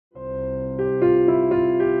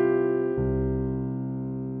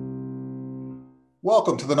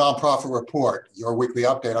Welcome to the Nonprofit Report, your weekly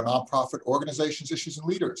update on nonprofit organizations, issues, and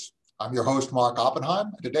leaders. I'm your host, Mark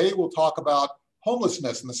Oppenheim, and today we'll talk about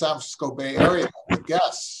homelessness in the San Francisco Bay Area with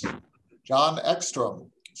guests. John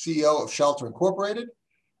Eckstrom, CEO of Shelter Incorporated,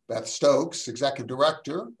 Beth Stokes, Executive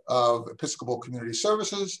Director of Episcopal Community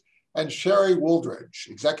Services, and Shari,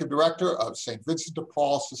 Wooldridge, Executive Director of St. Vincent de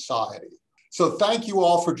Paul Society. So thank you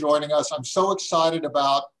all for joining us. I'm so excited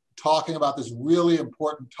about talking about this really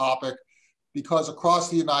important topic because across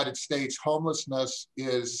the United States, homelessness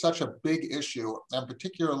is such a big issue, and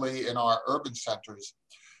particularly in our urban centers.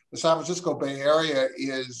 The San Francisco Bay Area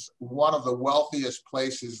is one of the wealthiest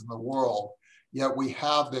places in the world, yet we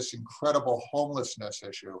have this incredible homelessness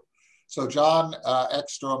issue. So John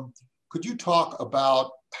Eckstrom, could you talk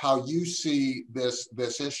about how you see this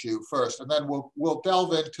issue first, and then we'll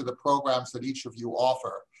delve into the programs that each of you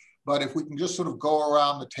offer. But if we can just sort of go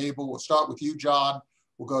around the table, we'll start with you, John.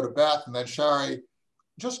 We'll go to Beth and then Shari.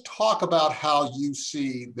 Just talk about how you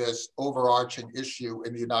see this overarching issue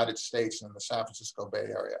in the United States and in the San Francisco Bay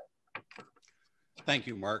Area. Thank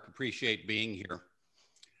you, Mark. Appreciate being here.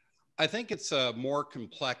 I think it's a more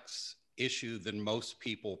complex issue than most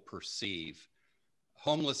people perceive.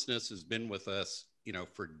 Homelessness has been with us,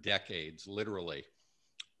 for decades, literally.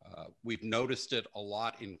 We've noticed it a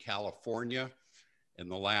lot in California in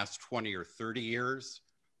the last 20 or 30 years.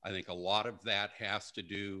 I think a lot of that has to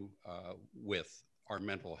do with our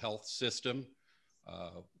mental health system,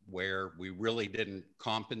 where we really didn't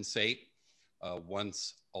compensate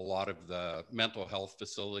once a lot of the mental health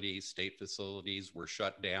facilities, state facilities were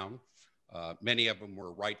shut down. Many of them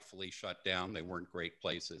were rightfully shut down. They weren't great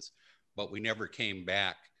places, but we never came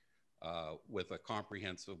back with a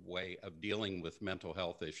comprehensive way of dealing with mental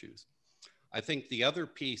health issues. I think the other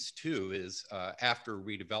piece too is after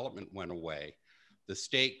redevelopment went away, the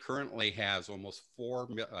state currently has almost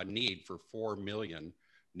a need for 4 million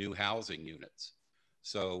new housing units.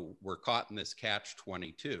 So we're caught in this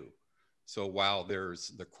catch-22. So while there's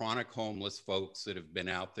the chronic homeless folks that have been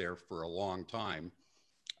out there for a long time,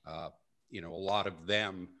 a lot of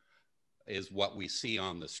them is what we see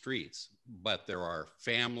on the streets, but there are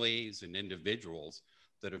families and individuals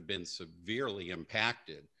that have been severely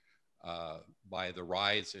impacted by the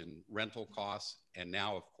rise in rental costs, and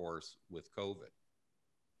now, of course, with COVID.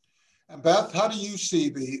 And Beth, how do you see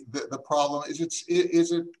the problem? Is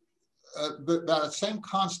it that same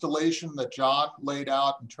constellation that John laid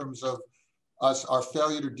out in terms of our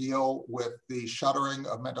failure to deal with the shuttering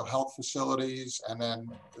of mental health facilities, and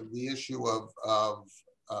then the issue of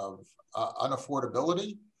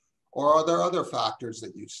unaffordability, or are there other factors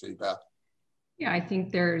that you see, Beth? Yeah, I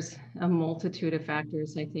think there's a multitude of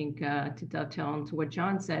factors. I think to dovetail onto what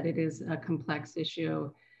John said, it is a complex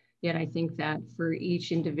issue. Yet I think that for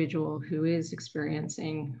each individual who is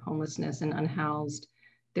experiencing homelessness and unhoused,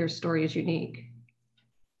 their story is unique.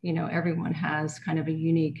 Everyone has kind of a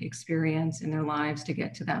unique experience in their lives to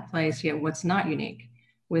get to that place. Yet what's not unique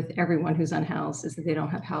with everyone who's unhoused is that they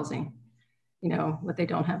don't have housing. What they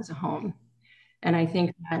don't have is a home. And I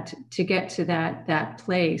think that to get to that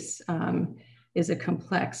place is a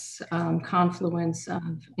complex confluence of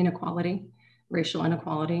inequality, racial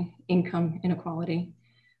inequality, income inequality.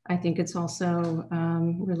 I think it's also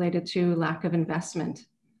related to lack of investment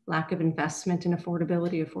in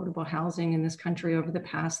affordability, affordable housing in this country over the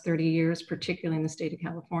past 30 years, particularly in the state of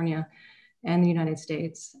California and the United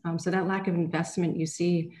States. So that lack of investment you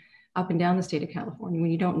see up and down the state of California when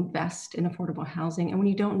you don't invest in affordable housing and when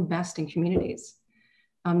you don't invest in communities,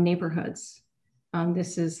 neighborhoods.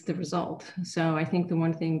 This is the result. So I think the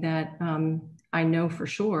one thing that I know for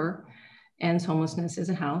sure ends homelessness is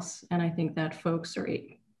a house. And I think that folks are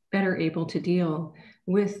better able to deal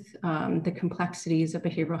with the complexities of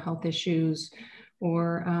behavioral health issues,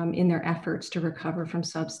 or in their efforts to recover from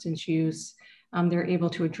substance use, they're able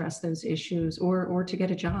to address those issues or to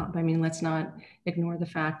get a job. I mean, let's not ignore the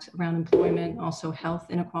fact around employment, also health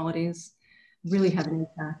inequalities really have an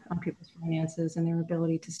impact on people's finances and their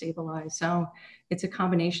ability to stabilize. So it's a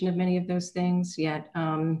combination of many of those things, yet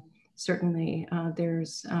certainly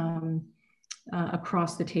there's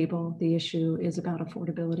across the table, the issue is about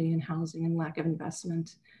affordability and housing and lack of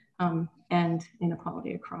investment and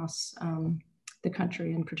inequality across the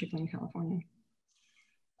country, and particularly in California.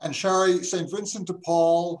 And Shari, St. Vincent de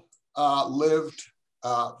Paul lived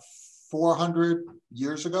 400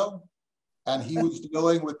 years ago, and he was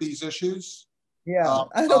dealing with these issues. Yeah,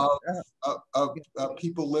 of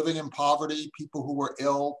people living in poverty, people who were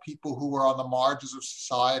ill, people who were on the margins of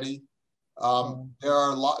society.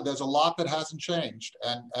 There's a lot that hasn't changed,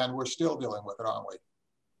 and we're still dealing with it, aren't we?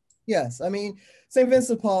 Yes, I mean, St.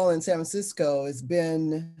 Vincent de Paul in San Francisco has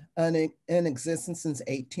been in existence since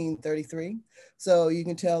 1833. So you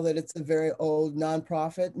can tell that it's a very old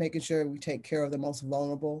nonprofit, making sure we take care of the most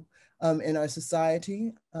vulnerable in our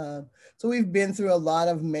society. So we've been through a lot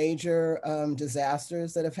of major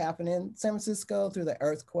disasters that have happened in San Francisco through the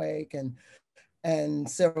earthquake and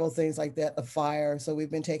several things like that, the fire. So we've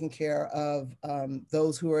been taking care of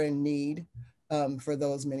those who are in need for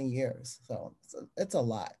those many years. So it's a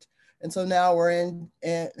lot. And so now we're in,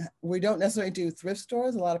 and we don't necessarily do thrift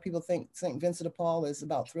stores. A lot of people think St. Vincent de Paul is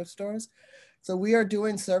about thrift stores. So we are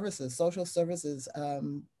doing services, social services,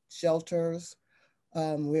 shelters.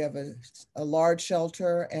 We have a large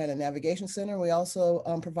shelter and a navigation center. We also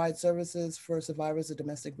provide services for survivors of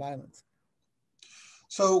domestic violence.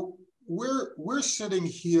 So we're sitting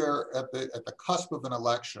here at the cusp of an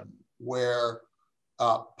election where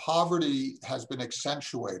poverty has been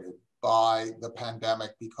accentuated by the pandemic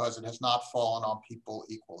because it has not fallen on people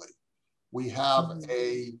equally. We have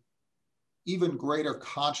a even greater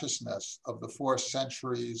consciousness of the 4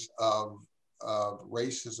 centuries of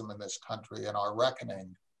racism in this country and our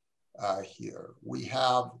reckoning here. We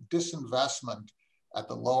have disinvestment at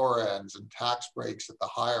the lower ends and tax breaks at the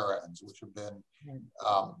higher ends, which have been,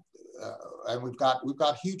 and we've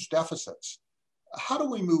got huge deficits. How do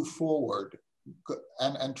we move forward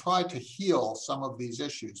and try to heal some of these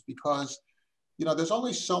issues? Because, you know, there's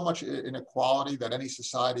only so much inequality that any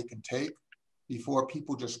society can take before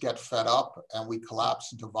people just get fed up and we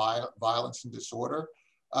collapse into violence and disorder.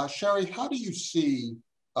 Shari, how do you see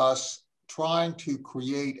us trying to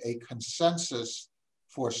create a consensus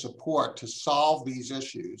for support to solve these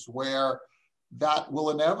issues, where that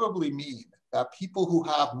will inevitably mean that people who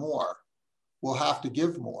have more will have to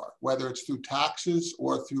give more, whether it's through taxes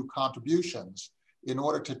or through contributions, in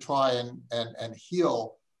order to try and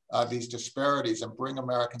heal these disparities and bring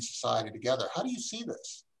American society together? How do you see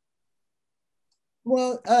this?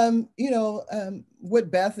 Well, you know,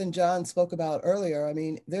 what Beth and John spoke about earlier, I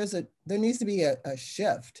mean, there needs to be a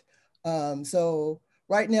shift. So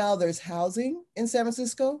right now there's housing in San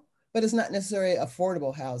Francisco, but it's not necessarily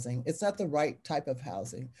affordable housing. It's not the right type of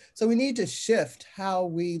housing. So we need to shift how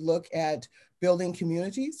we look at building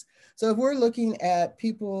communities. So if we're looking at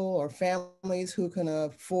people or families who can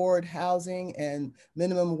afford housing and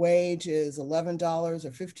minimum wage is $11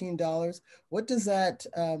 or $15, what does that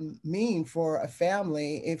mean for a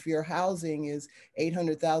family if your housing is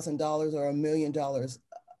 $800,000 or $1 million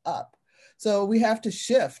up? So we have to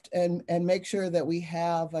shift and make sure that we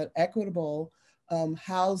have an equitable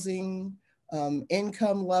housing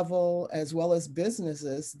income level, as well as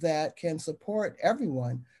businesses that can support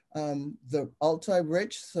everyone. The ultra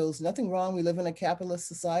rich, so there's nothing wrong. We live in a capitalist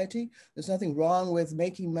society. There's nothing wrong with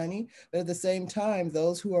making money, but at the same time,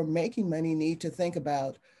 those who are making money need to think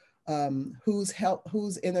about who's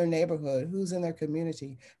in their neighborhood, who's in their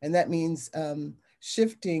community. And that means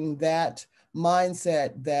shifting that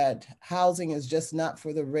mindset that housing is just not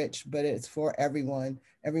for the rich, but it's for everyone.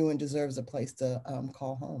 Everyone deserves a place to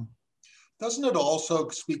call home. Doesn't it also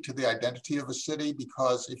speak to the identity of a city?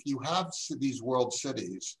 Because if you have these world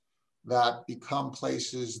cities that become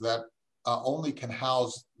places that only can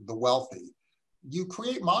house the wealthy, you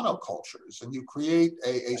create monocultures and you create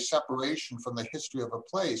a separation from the history of a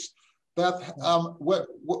place. Beth,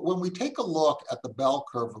 when we take a look at the bell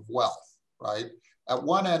curve of wealth, right? At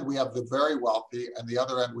one end, we have the very wealthy, and the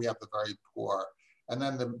other end, we have the very poor. And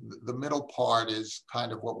then the middle part is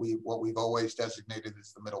kind of what we've always designated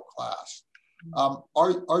as the middle class.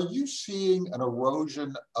 Are you seeing an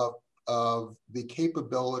erosion of the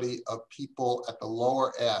capability of people at the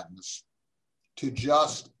lower ends to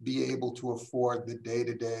just be able to afford the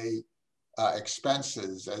day-to-day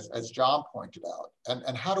expenses, as John pointed out?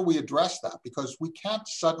 And how do we address that? Because we can't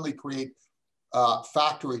suddenly create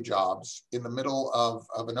factory jobs in the middle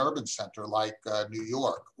of an urban center like New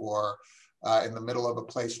York, or in the middle of a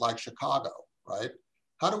place like Chicago, right?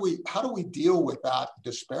 How do we deal with that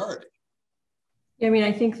disparity? I mean,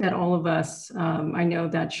 I think that all of us, I know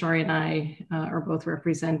that Shari and I are both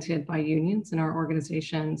represented by unions in our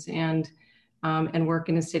organizations, and work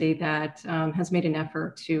in a city that has made an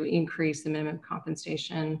effort to increase the minimum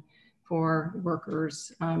compensation for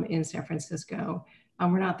workers in San Francisco.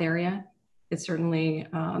 We're not there yet. It's certainly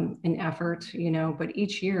an effort, you know, but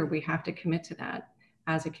each year we have to commit to that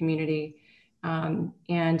as a community, and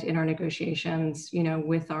in our negotiations, you know,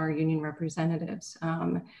 with our union representatives.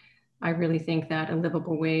 I really think that a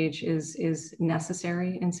livable wage is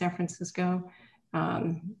necessary in San Francisco.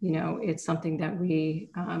 You know, it's something that we,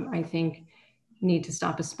 I think, need to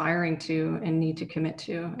stop aspiring to and need to commit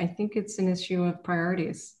to. I think it's an issue of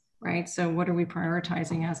priorities. right? So what are we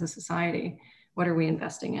prioritizing as a society? What are we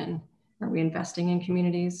investing in? Are we investing in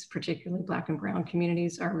communities, particularly Black and Brown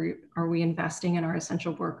communities? Are we investing in our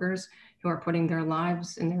essential workers who are putting their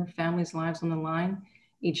lives and their families' lives on the line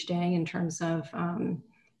each day in terms of,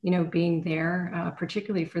 being there,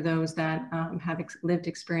 particularly for those that have lived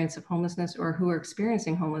experience of homelessness or who are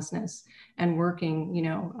experiencing homelessness and working,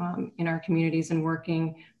 in our communities and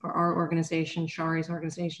working for our organization, Shari's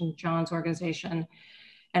organization, John's organization.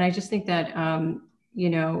 And I just think that,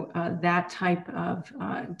 that type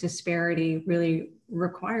of disparity really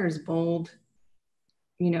requires bold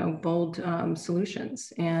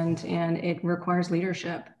solutions, and it requires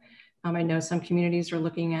leadership. I know some communities are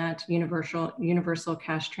looking at universal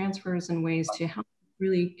cash transfers and ways to help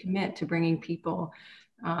really commit to bringing people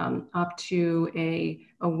up to a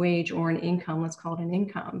wage or an income, let's call it an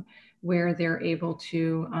income, where they're able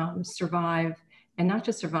to survive, and not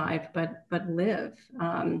just survive, but live,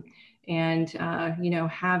 and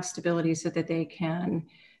have stability so that they can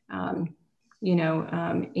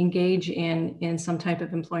engage in some type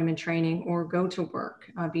of employment training or go to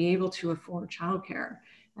work, be able to afford childcare.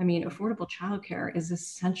 I mean, affordable childcare is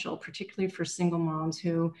essential, particularly for single moms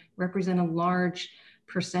who represent a large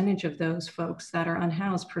percentage of those folks that are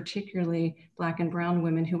unhoused, particularly Black and Brown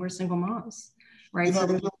women who are single moms, right? You're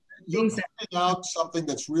pointing out something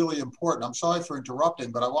that's really important. I'm sorry for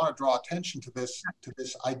interrupting, but I want to draw attention to this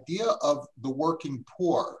idea of the working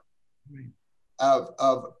poor,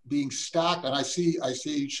 of being stacked. And I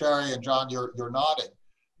see Shari and John, you're nodding.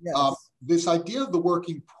 Yes. This idea of the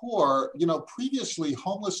working poor, previously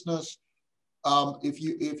homelessness, if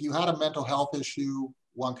you had a mental health issue,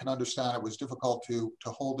 one can understand it was difficult to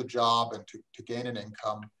hold a job and to gain an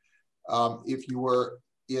income. If you were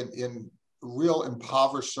in real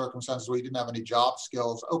impoverished circumstances where you didn't have any job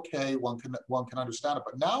skills, okay, one can understand it.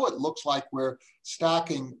 But now it looks like we're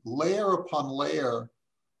stacking layer upon layer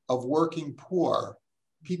of working poor,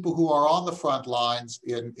 people who are on the front lines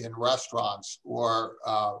in restaurants or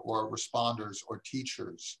responders or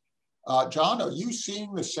teachers. John, are you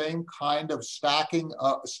seeing the same kind of stacking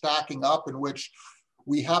up in which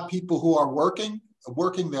we have people who are working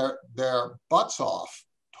their butts off,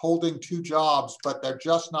 holding two jobs, but they're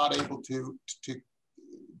just not able to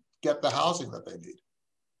get the housing that they need?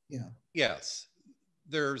 Yeah. Yes,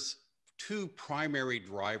 there's two primary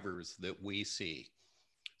drivers that we see.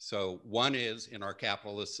 So one is, in our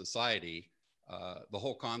capitalist society, the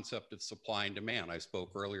whole concept of supply and demand. I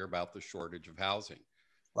spoke earlier about the shortage of housing.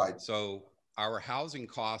 Right. So our housing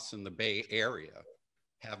costs in the Bay Area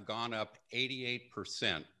have gone up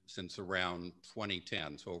 88% since around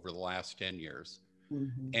 2010, so over the last 10 years.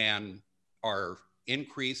 Mm-hmm. And our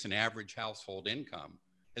increase in average household income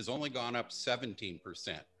has only gone up 17%.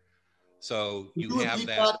 So you have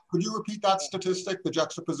that. Could you repeat that statistic, the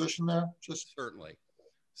juxtaposition there? Just certainly.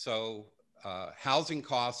 So housing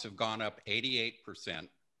costs have gone up 88%,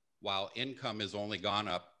 while income has only gone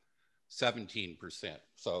up 17%.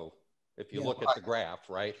 So if you look at the graph,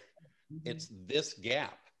 right, it's this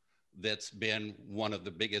gap that's been one of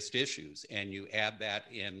the biggest issues. And you add that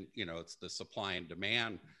in, it's the supply and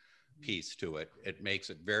demand piece to it. It makes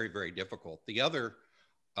it very, very difficult. The other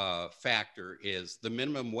factor is the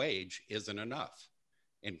minimum wage isn't enough.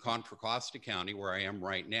 In Contra Costa County, where I am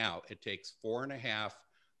right now, it takes 4.5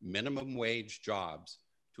 minimum wage jobs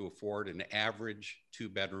to afford an average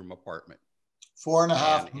 2-bedroom apartment.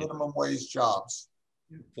 4.5 minimum wage jobs.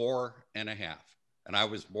 4.5. And I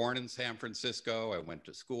was born in San Francisco. I went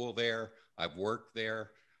to school there. I've worked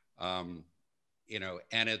there. And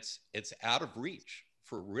it's out of reach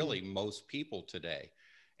for really most people today.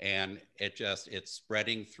 And it's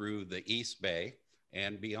spreading through the East Bay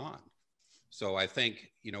and beyond. So I think,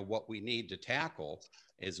 what we need to tackle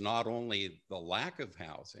is not only the lack of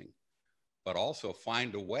housing, but also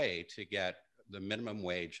find a way to get the minimum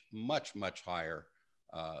wage much, much higher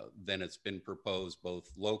than it's been proposed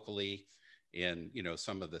both locally in,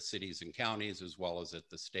 some of the cities and counties, as well as at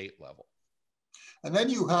the state level. And then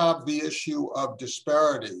you have the issue of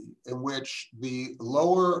disparity, in which the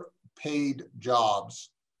lower paid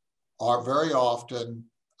jobs are very often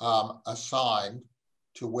assigned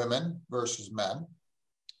to women versus men,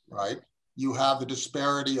 right? You have the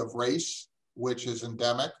disparity of race, which is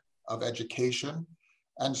endemic, of education.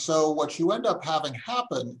 And so what you end up having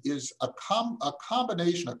happen is a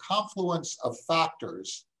combination, a confluence of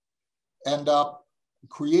factors end up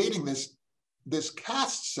creating this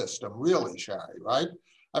caste system, really, Shari, right?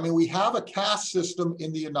 I mean, we have a caste system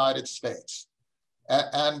in the United States.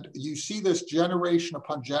 And you see this generation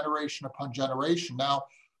upon generation upon generation. Now,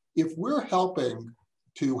 if we're helping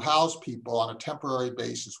to house people on a temporary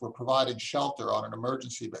basis. We're providing shelter on an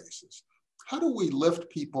emergency basis. How do we lift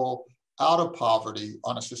people out of poverty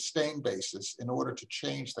on a sustained basis in order to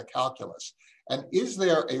change the calculus? And is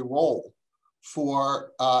there a role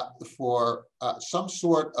for some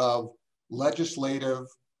sort of legislative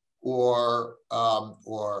or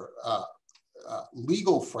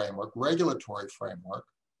legal framework, regulatory framework,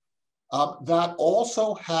 that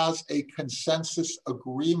also has a consensus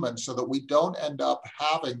agreement so that we don't end up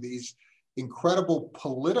having these incredible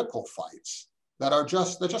political fights that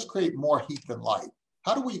just create more heat than light?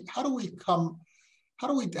 How do we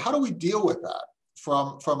deal with that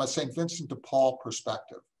from a St. Vincent de Paul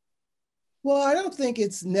perspective? Well, I don't think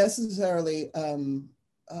it's necessarily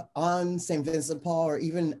on St. Vincent de Paul or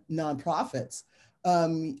even nonprofits.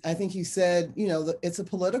 I think you said, it's a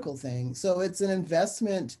political thing. So it's an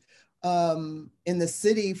investment in the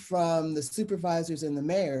city from the supervisors and the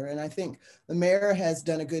mayor. And I think the mayor has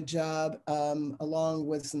done a good job, along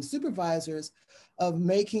with some supervisors, of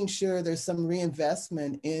making sure there's some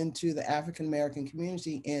reinvestment into the African-American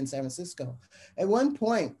community in San Francisco. At one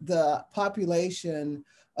point, the population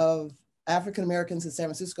of African-Americans in San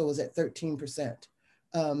Francisco was at 13%,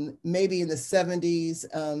 maybe in the 70s,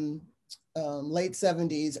 late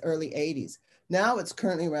 70s, early 80s. Now it's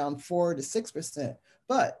currently around 4 to 6%,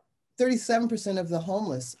 but 37% of the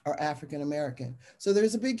homeless are African-American. So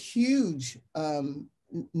there's a big, huge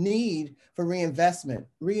need for reinvestment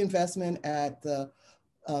at the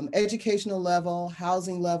educational level,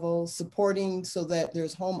 housing level, supporting so that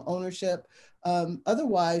there's home ownership.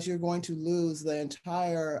 Otherwise, you're going to lose the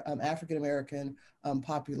entire African-American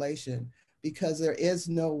population, because there is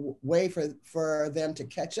no way for them to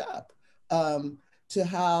catch up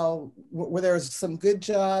to where there's some good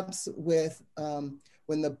jobs with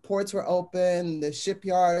when the ports were open, the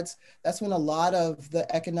shipyards. That's when a lot of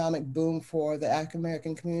the economic boom for the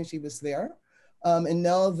African-American community was there. And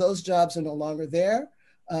now those jobs are no longer there.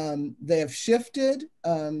 They have shifted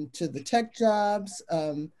to the tech jobs,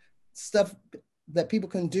 stuff that people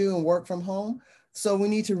can do and work from home. So we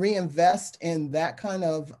need to reinvest in that kind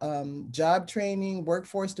of job training,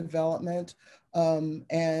 workforce development,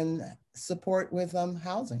 and support with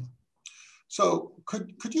housing. So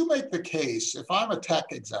could you make the case, if I'm a tech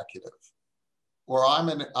executive or I'm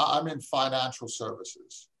in financial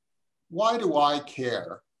services, why do I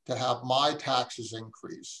care to have my taxes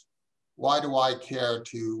increase? Why do I care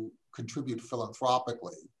to contribute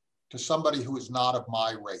philanthropically to somebody who is not of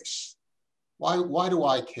my race? Why do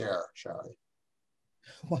I care, Shari?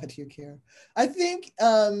 Why do you care? I think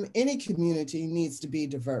any community needs to be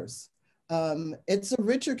diverse. It's a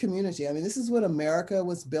richer community. I mean, this is what America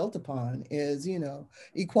was built upon, is,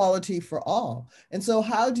 equality for all. And so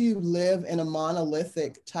how do you live in a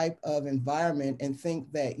monolithic type of environment and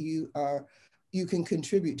think that you can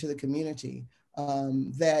contribute to the community,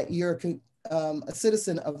 that you're a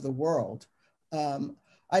citizen of the world?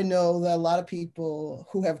 I know that a lot of people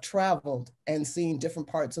who have traveled and seen different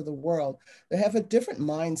parts of the world, they have a different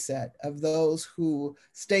mindset of those who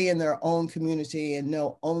stay in their own community and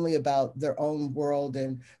know only about their own world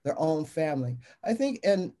and their own family. I think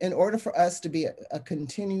in order for us to be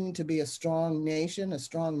continuing to be a strong nation, a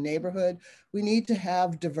strong neighborhood, we need to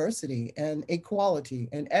have diversity and equality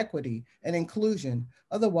and equity and inclusion.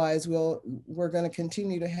 Otherwise, we're going to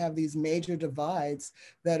continue to have these major divides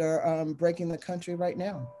that are breaking the country right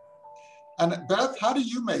now. And Beth, how do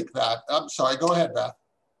you make that? I'm sorry, go ahead, Beth.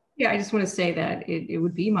 Yeah, I just want to say that it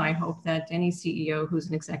would be my hope that any CEO who's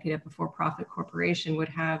an executive of a for-profit corporation would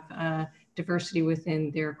have diversity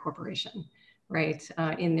within their corporation, right?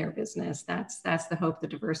 In their business. That's the hope, the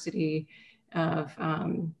diversity of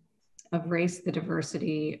race, the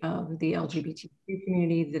diversity of the LGBTQ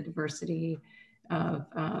community, the diversity of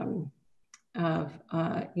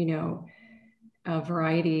a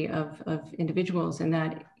variety of individuals. And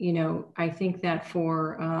that, I think that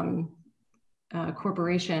for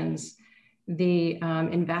corporations, the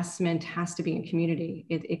investment has to be in community.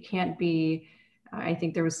 It can't be, I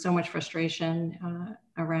think there was so much frustration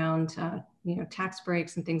around, tax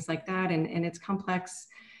breaks and things like that. And it's complex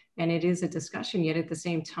and it is a discussion, yet at the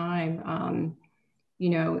same time,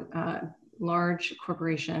 large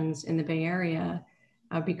corporations in the Bay Area,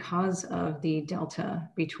 because of the delta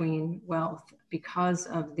between wealth, because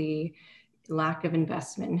of the lack of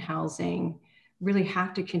investment in housing, really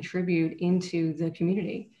have to contribute into the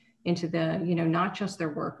community, into the, not just their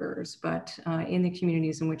workers, but in the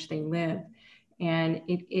communities in which they live. And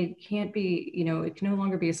it can't be, it can no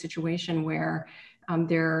longer be a situation where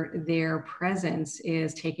their presence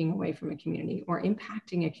is taking away from a community or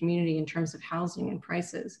impacting a community in terms of housing and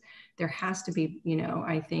prices. There has to be,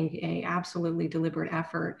 I think, a absolutely deliberate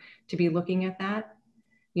effort to be looking at that,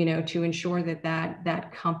 to ensure that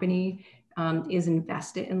that company is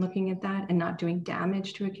invested in looking at that and not doing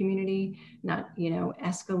damage to a community, not,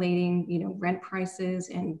 escalating, rent prices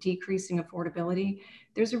and decreasing affordability.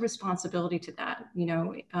 There's a responsibility to that,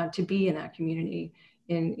 to be in that community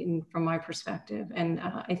from my perspective. And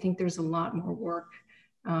I think there's a lot more work.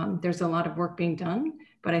 There's a lot of work being done,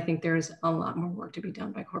 but I think there's a lot more work to be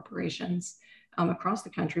done by corporations across the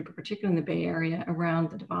country, but particularly in the Bay Area around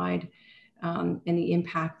the divide. And the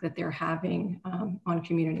impact that they're having on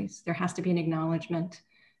communities. There has to be an acknowledgement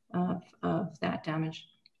of that damage.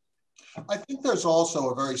 I think there's also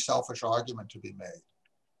a very selfish argument to be made.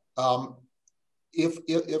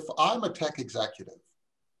 If I'm a tech executive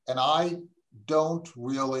and I don't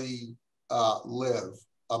really live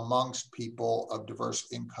amongst people of diverse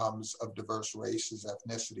incomes, of diverse races,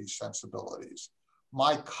 ethnicities, sensibilities,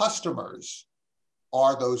 my customers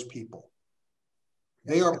are those people.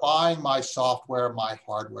 They are buying my software, my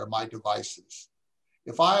hardware, my devices.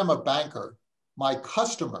 If I am a banker, my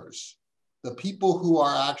customers, the people who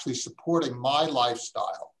are actually supporting my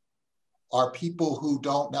lifestyle, are people who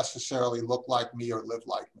don't necessarily look like me or live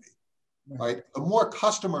like me, right? The more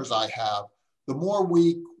customers I have, the more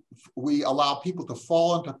we allow people to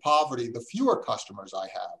fall into poverty, the fewer customers I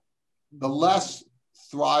have, the less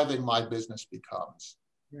thriving my business becomes.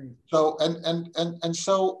 Right. So, and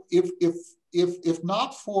so if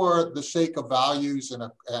not for the sake of values and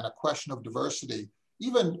a question of diversity,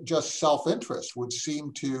 even just self-interest would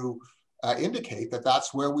seem to indicate that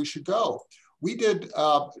that's where we should go. We did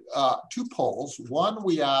 2 polls. One,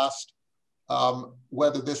 we asked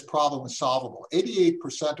whether this problem was solvable.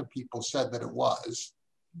 88% of people said that it was,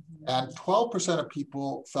 and 12% of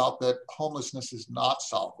people felt that homelessness is not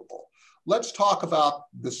solvable. Let's talk about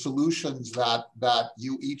the solutions that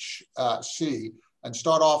you each see, and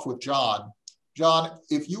start off with John. John,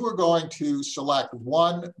 if you were going to select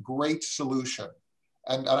one great solution,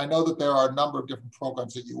 and I know that there are a number of different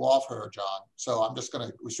programs that you offer, John, so I'm just going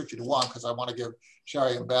to restrict you to one because I want to give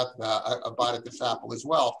Shari and Beth a bite at this apple as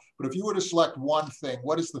well. But if you were to select one thing,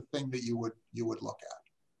 what is the thing that you would look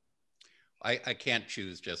at? I can't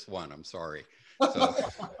choose just one. I'm sorry. So,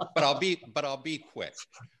 but I'll be quick.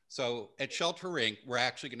 So at Shelter Inc., we're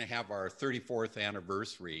actually going to have our 34th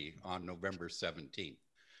anniversary on November 17th.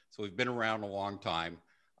 So we've been around a long time.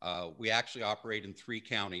 We actually operate in 3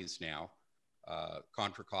 counties now,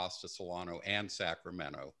 Contra Costa, Solano, and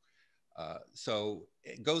Sacramento. So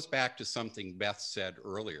it goes back to something Beth said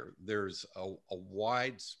earlier. There's a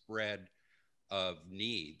widespread of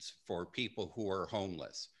needs for people who are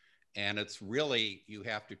homeless. And it's really, you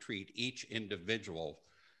have to treat each individual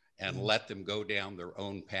and let them go down their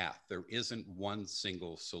own path. There isn't one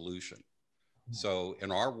single solution. So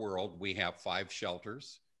in our world, we have 5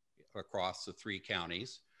 shelters across the 3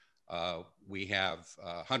 counties. We have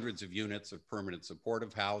hundreds of units of permanent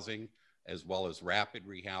supportive housing, as well as rapid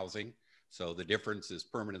rehousing. So the difference is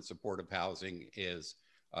permanent supportive housing is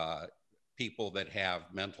people that have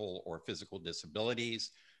mental or physical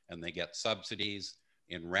disabilities, and they get subsidies.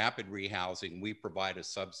 In rapid rehousing, we provide a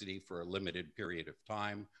subsidy for a limited period of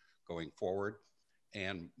time going forward.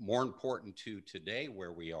 And more important to today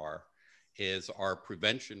where we are is our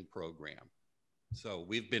prevention program. So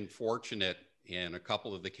we've been fortunate in a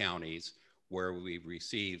couple of the counties where we've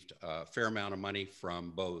received a fair amount of money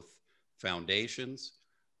from both foundations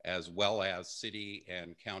as well as city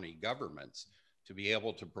and county governments to be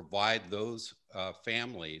able to provide those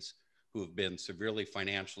families who have been severely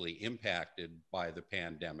financially impacted by the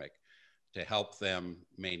pandemic to help them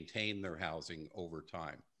maintain their housing over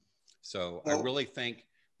time. So I really think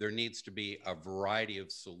there needs to be a variety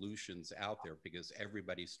of solutions out there because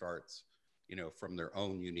everybody starts, from their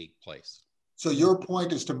own unique place. So your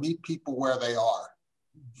point is to meet people where they are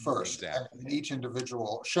first, exactly. And each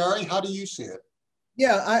individual. Shari, how do you see it?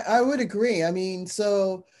 Yeah, I would agree. I mean,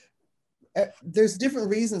 so there's different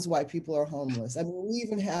reasons why people are homeless. I mean, we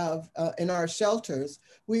even have, in our shelters,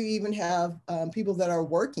 we even have people that are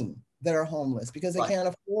working that are homeless because they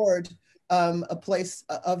can't afford a place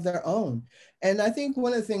of their own. And I think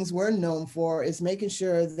one of the things we're known for is making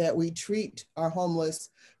sure that we treat our homeless,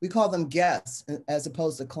 we call them guests as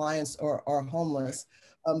opposed to clients or homeless.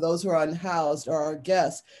 Those who are unhoused are our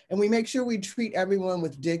guests. And we make sure we treat everyone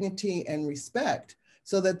with dignity and respect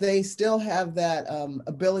so that they still have that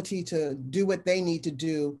ability to do what they need to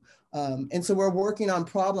do. And so we're working on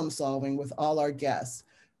problem solving with all our guests.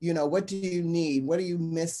 What do you need? What are you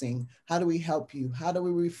missing? How do we help you? How do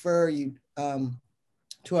we refer you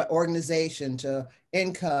to an organization, to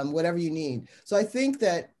income, whatever you need. So I think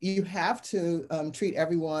that you have to treat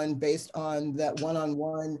everyone based on that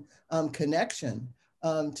one-on-one connection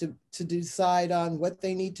to decide on what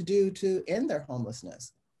they need to do to end their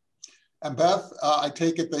homelessness. And Beth, I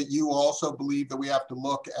take it that you also believe that we have to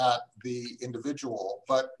look at the individual,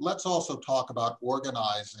 but let's also talk about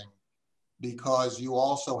organizing, because you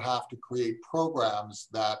also have to create programs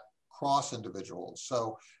that cross individuals.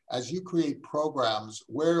 So as you create programs,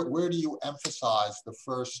 where do you emphasize the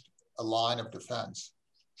first line of defense?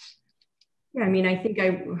 Yeah, I mean, I think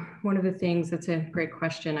one of the things, that's a great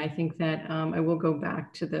question. I think that I will go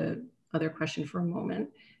back to the other question for a moment.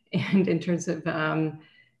 And in terms of, on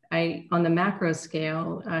the macro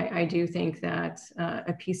scale, I do think that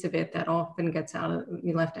a piece of it that often gets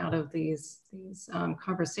left out of these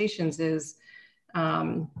conversations is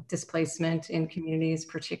displacement in communities,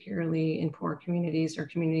 particularly in poor communities or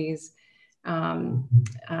communities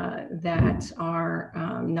that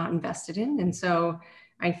are not invested in. And so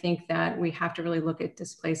I think that we have to really look at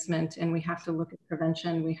displacement, and we have to look at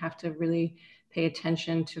prevention. We have to really pay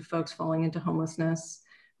attention to folks falling into homelessness.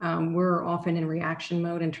 We're often in reaction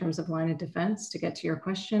mode in terms of line of defense, to get to your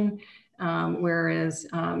question. Whereas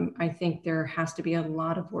I think there has to be a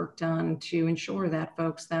lot of work done to ensure that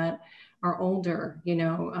folks that are older,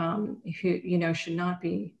 who, should not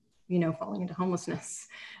be, falling into homelessness.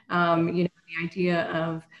 The idea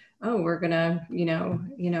of, oh, we're gonna,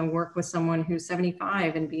 work with someone who's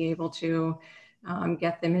 75 and be able to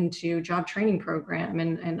get them into job training program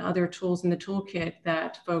and other tools in the toolkit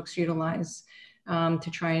that folks utilize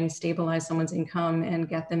to try and stabilize someone's income and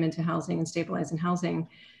get them into housing and stabilize in housing.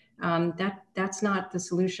 That's not the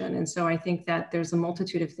solution. And so I think that there's a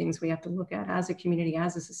multitude of things we have to look at as a community,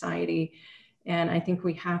 as a society. And I think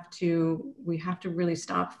we have to really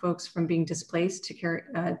stop folks from being displaced,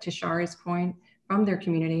 to Shari's point, from their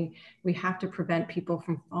community. We have to prevent people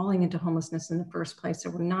from falling into homelessness in the first place. So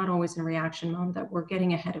we're not always in reaction mode, that we're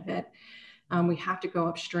getting ahead of it. We have to go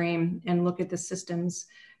upstream and look at the systems,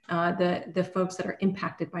 the folks that are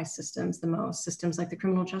impacted by systems the most, systems like the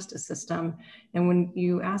criminal justice system. And when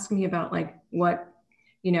you ask me about what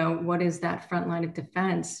is that front line of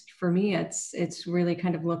defense, for me, it's really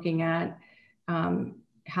kind of looking at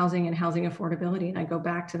housing and housing affordability. And I go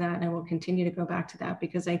back to that, and I will continue to go back to that,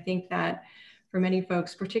 because I think that for many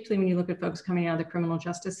folks, particularly when you look at folks coming out of the criminal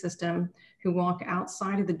justice system who walk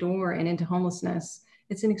outside of the door and into homelessness,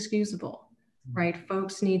 it's inexcusable, right?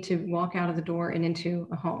 Folks need to walk out of the door and into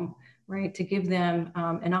a home, right? To give them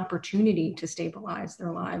an opportunity to stabilize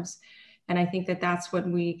their lives. And I think that that's what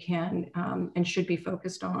we can and should be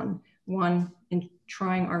focused on. One, in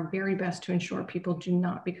trying our very best to ensure people do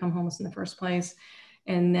not become homeless in the first place.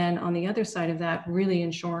 And then on the other side of that, really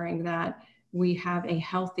ensuring that we have a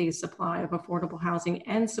healthy supply of affordable housing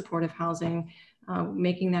and supportive housing,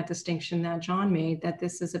 making that distinction that John made, that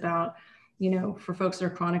this is about, for folks that are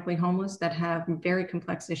chronically homeless, that have very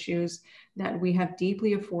complex issues, that we have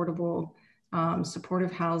deeply affordable,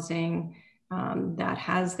 supportive housing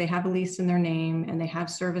they have a lease in their name, and they have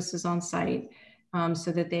services on site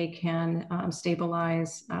so that they can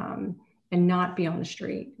stabilize and not be on the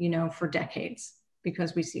street, for decades,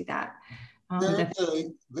 because we see that.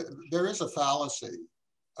 There is a fallacy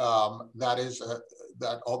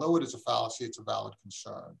that although it is a fallacy, it's a valid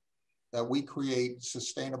concern, that we create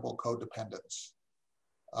sustainable codependence.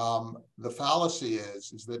 The fallacy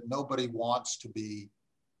is that nobody wants to be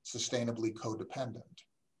sustainably codependent.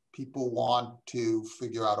 People want to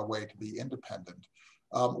figure out a way to be independent.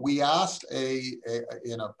 We asked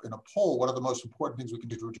in a poll, what are the most important things we can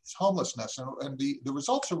do to reduce homelessness? And the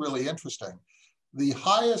results are really interesting. The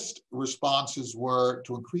highest responses were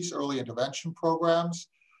to increase early intervention programs,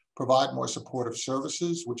 provide more supportive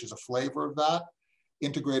services, which is a flavor of that,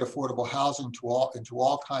 integrate affordable housing into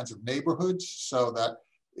all kinds of neighborhoods so that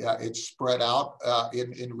it's spread out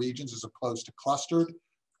in regions as opposed to clustered,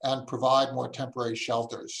 and provide more temporary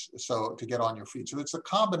shelters so to get on your feet. So it's a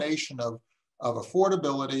combination of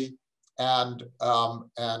affordability and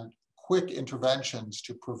quick interventions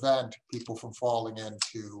to prevent people from falling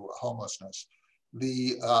into homelessness.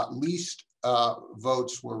 The least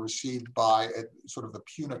votes were received by sort of the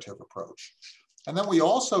punitive approach. And then we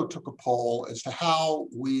also took a poll as to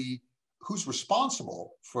who's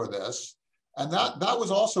responsible for this. And that was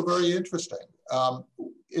also very interesting.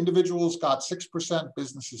 Individuals got 6%,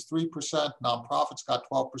 businesses 3%, nonprofits got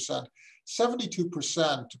 12%.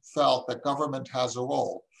 72% felt that government has a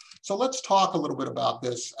role. So let's talk a little bit about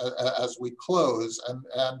this as we close,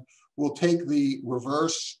 and we'll take the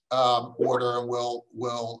reverse order, and we'll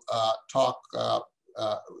talk.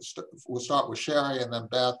 We'll start with Shari, and then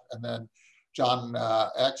Beth, and then John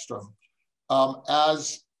Eckstrom.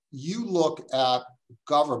 As you look at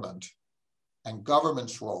government and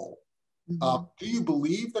government's role, do you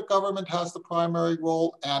believe that government has the primary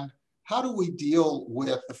role? And how do we deal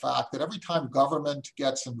with the fact that every time government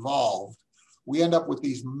gets involved, we end up with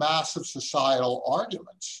these massive societal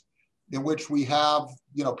arguments in which we have,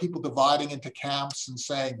 people dividing into camps and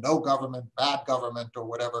saying no government, bad government, or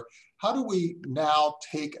whatever? How do we now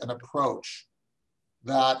take an approach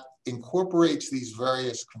that incorporates these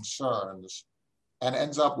various concerns and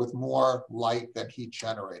ends up with more light than heat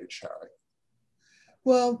generated, Shari?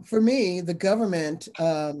 Well, for me, the government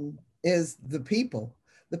is the people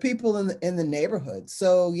in the neighborhood.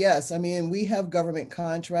 So yes, I mean, we have government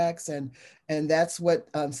contracts and that's what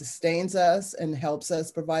sustains us and helps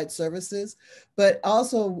us provide services. But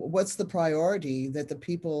also, what's the priority that the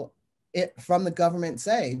people from the government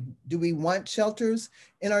say? Do we want shelters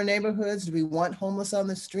in our neighborhoods? Do we want homeless on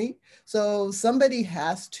the street? So somebody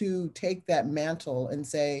has to take that mantle and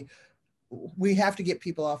say, we have to get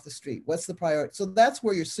people off the street. What's the priority? So that's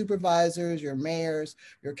where your supervisors, your mayors,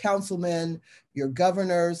 your councilmen, your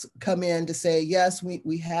governors come in to say, yes,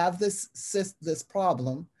 we have this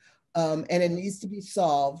problem and it needs to be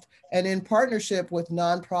solved. And in partnership with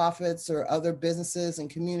nonprofits or other businesses and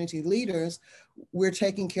community leaders, we're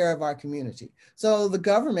taking care of our community. So the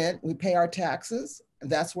government, we pay our taxes.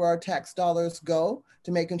 That's where our tax dollars go,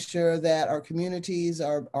 to making sure that our communities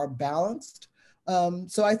are balanced.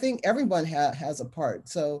 So I think everyone has a part.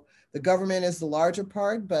 So the government is the larger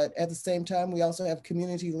part, but at the same time, we also have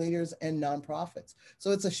community leaders and nonprofits.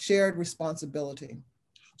 So it's a shared responsibility.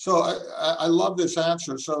 So I love this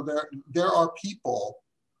answer. So there are people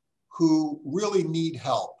who really need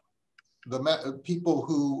help. The people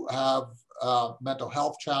who have mental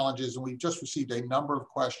health challenges, and we've just received a number of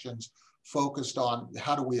questions focused on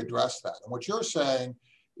how do we address that. And what you're saying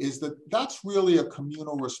is that that's really a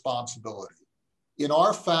communal responsibility. In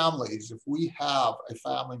our families, if we have a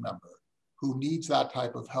family member who needs that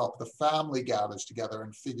type of help, the family gathers together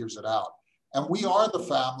and figures it out. And we are the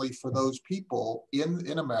family for those people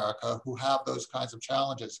in America who have those kinds of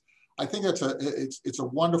challenges. I think it's a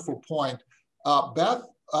wonderful point. Beth,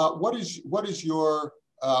 what is your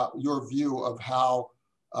view of how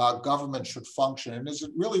government should function? And is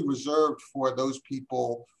it really reserved for those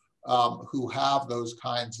people who have those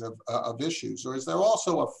kinds of issues? Or is there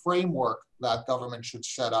also a framework that government should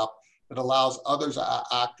set up that allows other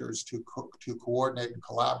actors to coordinate and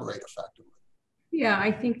collaborate effectively? Yeah,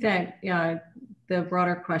 I think that the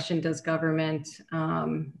broader question, does government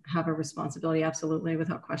have a responsibility? Absolutely,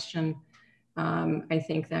 without question. I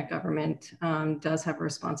think that government does have a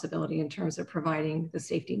responsibility in terms of providing the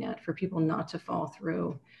safety net for people not to fall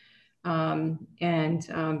through and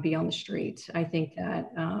be on the street. I think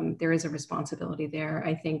that there is a responsibility there.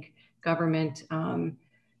 I think government,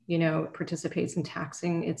 participates in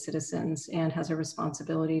taxing its citizens and has a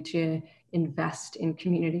responsibility to invest in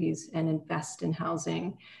communities and invest in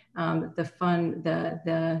housing. The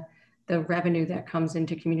revenue that comes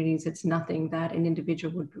into communities, it's nothing that an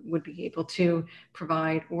individual would be able to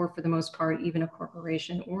provide, or for the most part, even a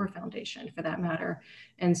corporation or a foundation for that matter.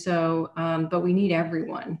 And so, but we need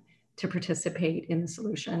everyone to participate in the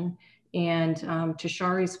solution. And to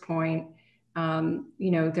Shari's point,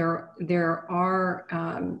 there are,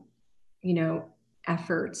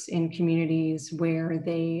 efforts in communities where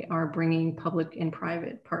they are bringing public and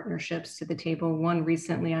private partnerships to the table. One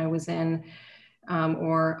recently I was in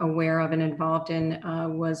or aware of and involved in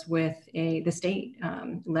was with the state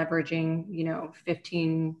leveraging,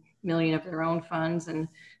 15 million of their own funds and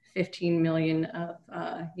 15 million of,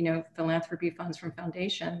 philanthropy funds from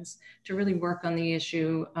foundations to really work on the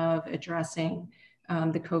issue of addressing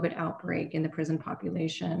the COVID outbreak in the prison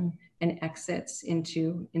population and exits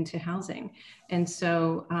into housing. And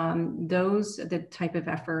so the type of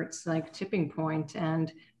efforts like Tipping Point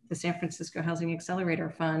and the San Francisco Housing Accelerator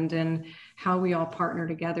Fund, and how we all partner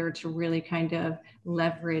together to really kind of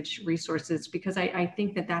leverage resources, because I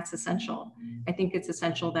think that that's essential. I think it's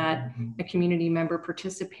essential that a community member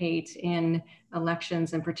participate in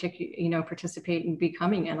elections and participate in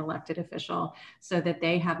becoming an elected official so that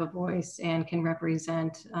they have a voice and can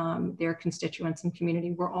represent their constituents and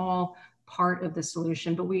community. We're all part of the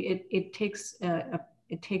solution, but it takes a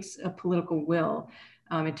political will.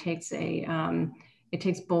 It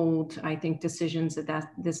takes bold, I think, decisions at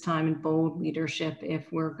this time and bold leadership if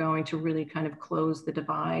we're going to really kind of close the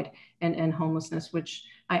divide and end homelessness, which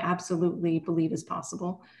I absolutely believe is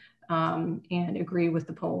possible and agree with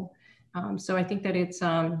the poll. So I think that it's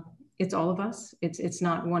all of us. It's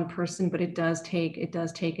not one person, but it does take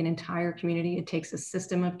an entire community. It takes a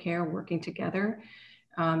system of care working together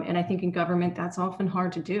And I think in government, that's often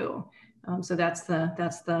hard to do. So that's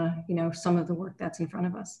the, you know, some of the work that's in front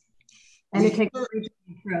of us. And to take a regional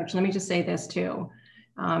approach, let me just say this too,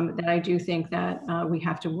 that I do think that we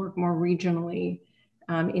have to work more regionally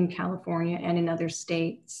in California and in other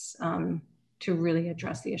states to really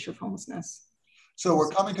address the issue of homelessness. So we're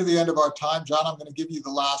coming to the end of our time. John, I'm going to give you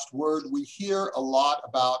the last word. We hear a lot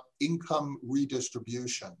about income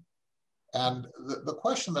redistribution. And the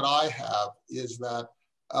question that I have is that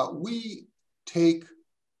we take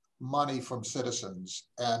money from citizens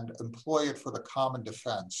and employ it for the common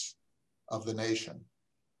defense of the nation.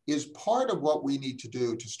 Is part of what we need to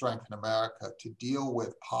do to strengthen America to deal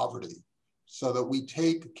with poverty so that we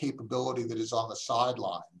take capability that is on the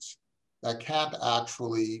sidelines that can't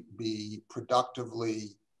actually be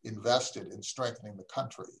productively invested in strengthening the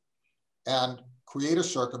country and create a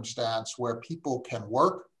circumstance where people can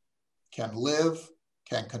work, can live,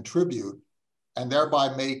 can contribute, and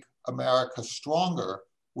thereby make America stronger,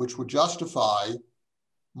 which would justify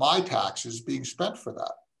my taxes being spent for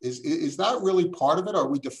that. Is that really part of it? Are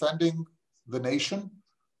we defending the nation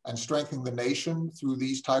and strengthening the nation through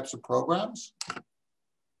these types of programs?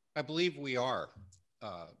 I believe we are.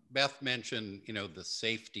 Beth mentioned, you know, the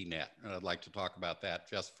safety net, and I'd like to talk about that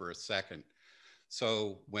just for a second.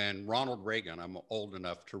 So when Ronald Reagan, I'm old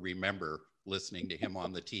enough to remember listening to him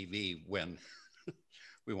on the TV when,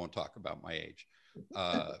 we won't talk about my age,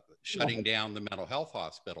 shutting down the mental health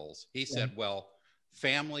hospitals, he said, well,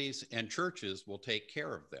 families and churches will take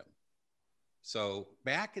care of them. So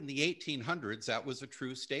back in the 1800s, that was a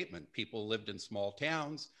true statement. People lived in small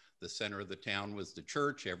towns. The center of the town was the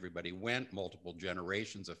church. Everybody went. Multiple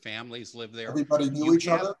generations of families lived there. Everybody knew each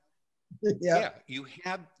other. Yeah, you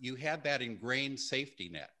had that ingrained safety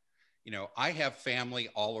net. You know, I have family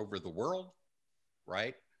all over the world,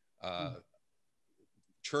 right?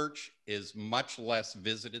 Church is much less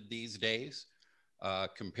visited these days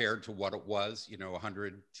compared to what it was, you know,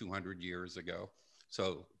 100, 200 years ago.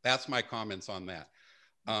 So that's my comments on that.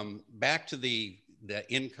 Back to the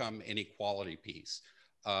income inequality piece.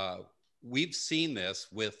 We've seen this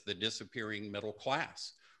with the disappearing middle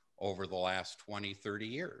class over the last 20, 30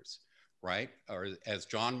 years, right? Or as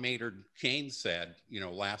John Maynard Keynes said, you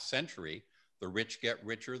know, last century, the rich get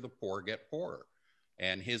richer, the poor get poorer.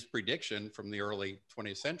 And his prediction from the early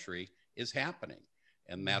 20th century is happening.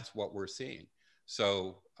 And that's what we're seeing.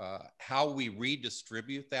 So how we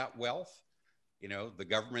redistribute that wealth, you know, the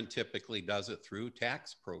government typically does it through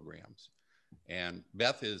tax programs. And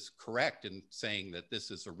Beth is correct in saying that this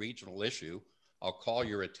is a regional issue. I'll call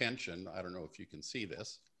your attention. I don't know if you can see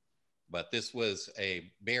this, but this was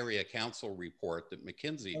a Bay Area Council report that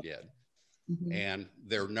McKinsey did. And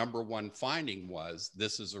their #1 finding was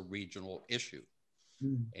this is a regional issue.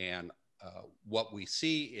 And what we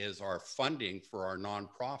see is our funding for our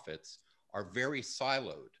nonprofits are very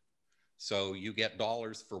siloed. So you get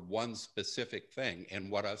dollars for one specific thing. And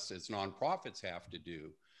what us as nonprofits have to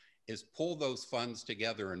do is pull those funds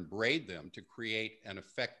together and braid them to create an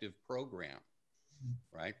effective program,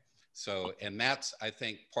 right? So, and that's, I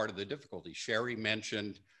think, part of the difficulty. Shari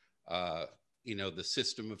mentioned, you know, the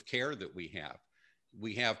system of care that we have.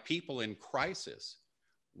 We have people in crisis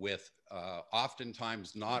with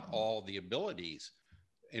oftentimes not all the abilities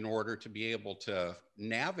in order to be able to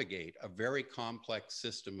navigate a very complex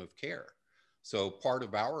system of care. So part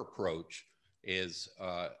of our approach is,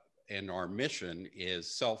 and our mission is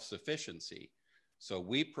self-sufficiency. So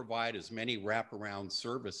we provide as many wraparound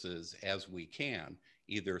services as we can,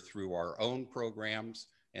 either through our own programs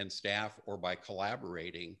and staff or by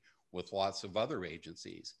collaborating with lots of other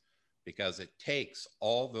agencies, because it takes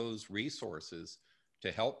all those resources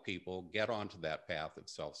to help people get onto that path of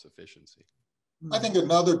self-sufficiency. I think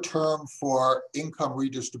another term for income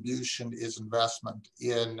redistribution is investment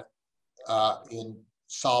in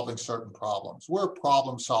solving certain problems. We're a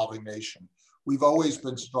problem-solving nation. We've always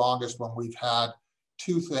been strongest when we've had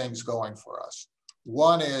two things going for us.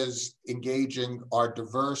 One is engaging our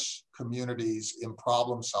diverse communities in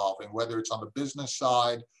problem solving, whether it's on the business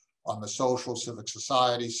side, on the social civic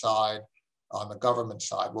society side, on the government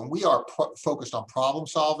side. When we are focused on problem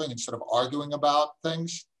solving instead of arguing about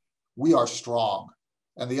things, we are strong.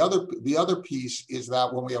 And the other piece is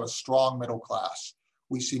that when we have a strong middle class,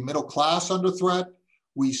 we see middle class under threat.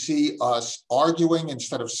 We see us arguing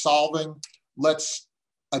instead of solving. Let's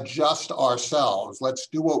adjust ourselves. Let's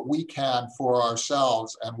do what we can for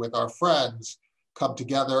ourselves and with our friends come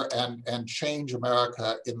together and change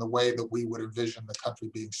America in the way that we would envision the country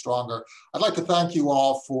being stronger. I'd like to thank you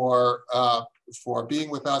all for being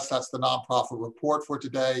with us. That's the nonprofit report for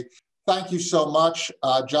today. Thank you so much,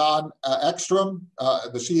 John Eckstrom,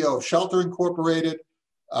 the CEO of Shelter Incorporated,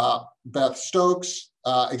 Beth Stokes,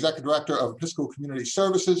 Executive Director of Episcopal Community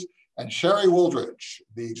Services, and Shari Wooldridge,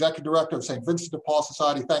 the Executive Director of St. Vincent de Paul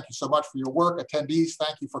Society. Thank you so much for your work. Attendees,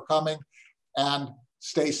 thank you for coming, and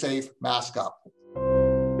stay safe, mask up.